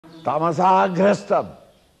Tamasagrastam.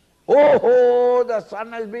 Oh, the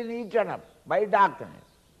sun has been eaten up by darkness.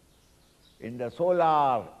 In the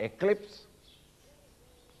solar eclipse,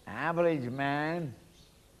 average man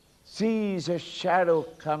sees a shadow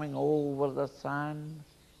coming over the sun,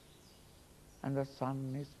 and the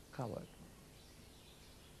sun is covered.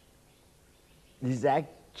 This is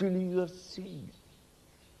actually you are seeing it.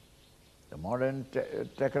 The modern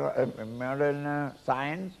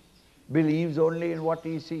science believes only in what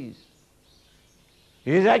he sees.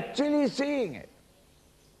 He is actually seeing it.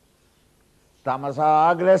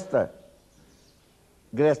 Tamasa grasta.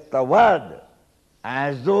 Grasta word,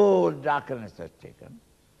 as though darkness has taken.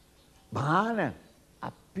 Bhana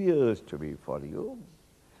appears to be for you.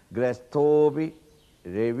 Grastobi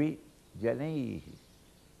revi janaihi.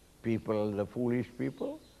 People, the foolish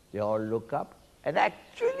people, they all look up and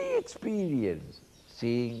actually experience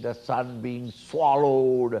seeing the sun being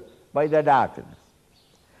swallowed by the darkness.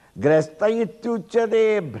 Grasta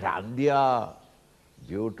ityuchade bhrandya,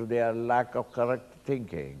 due to their lack of correct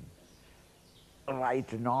thinking,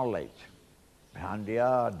 right knowledge,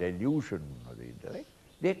 bhrandya, delusion of the intellect,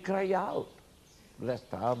 they cry out,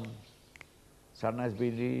 Grastam, sun has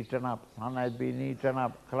been eaten up, sun has been eaten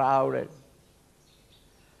up, crowded.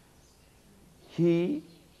 He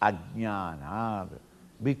ajnana,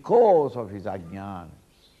 because of his ajnana,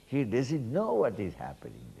 he doesn't know what is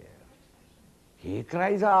happening there. He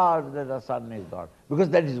cries out that the sun is gone, because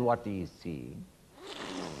that is what he is seeing.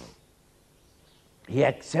 He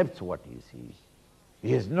accepts what he sees.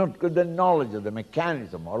 He has not got the knowledge of the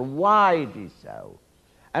mechanism or why it is so,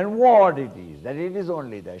 and what it is, that it is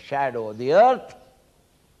only the shadow of the earth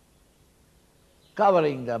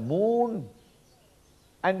covering the moon,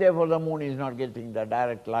 and therefore the moon is not getting the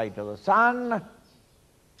direct light of the sun,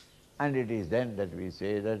 and it is then that we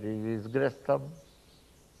say that it is grastam,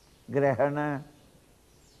 grahana,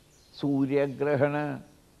 surya grahana,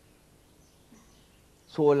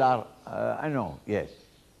 solar, yes,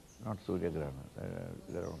 not surya grahana,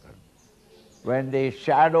 when the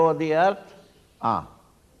shadow of the earth,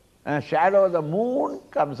 shadow of the moon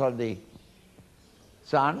comes on the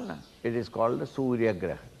sun, it is called the surya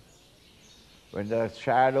grahana. When the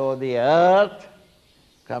shadow of the earth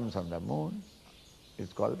comes on the moon,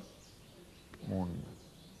 it's called moon.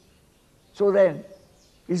 So then,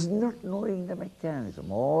 it's not knowing the mechanism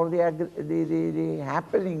or the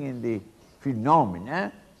happening in the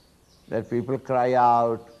phenomena that people cry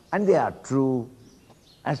out, and they are true.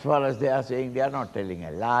 As far as they are saying, they are not telling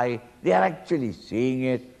a lie, they are actually seeing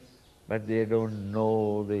it, but they don't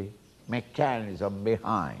know the mechanism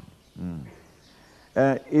behind.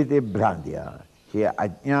 Iti bhrandya. Here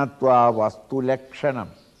ajñatva vastu lakshanam.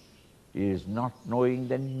 He is not knowing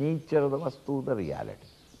the nature of the vastu, the reality.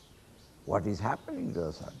 What is happening to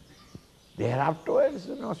the sun? Thereafterwards,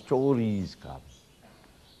 stories come.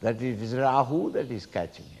 That it is Rähu that is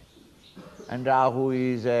catching it. And Rähu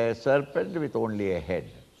is a serpent with only a head.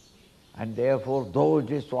 And therefore, though it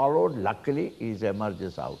is swallowed, luckily it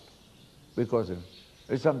emerges out. Because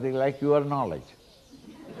it's something like your knowledge.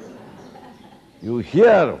 You hear,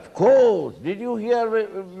 of course. Did you hear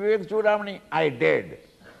Vivekachudamani? I did.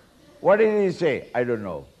 What did he say? I don't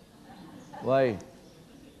know. Why?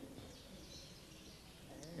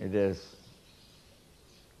 It has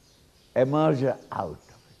emerged out of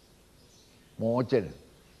it. Mochana.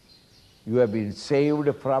 You have been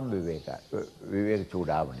saved from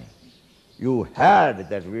Vivekachudamani. You heard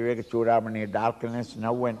that Vivekachudamani darkness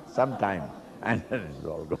now went sometime, and then it's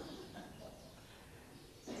all gone.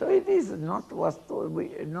 So it is not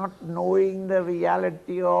vastu, not knowing the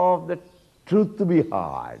reality of the truth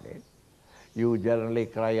behind it. You generally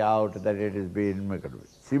cry out that it is being made.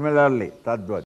 Similarly, tadvat.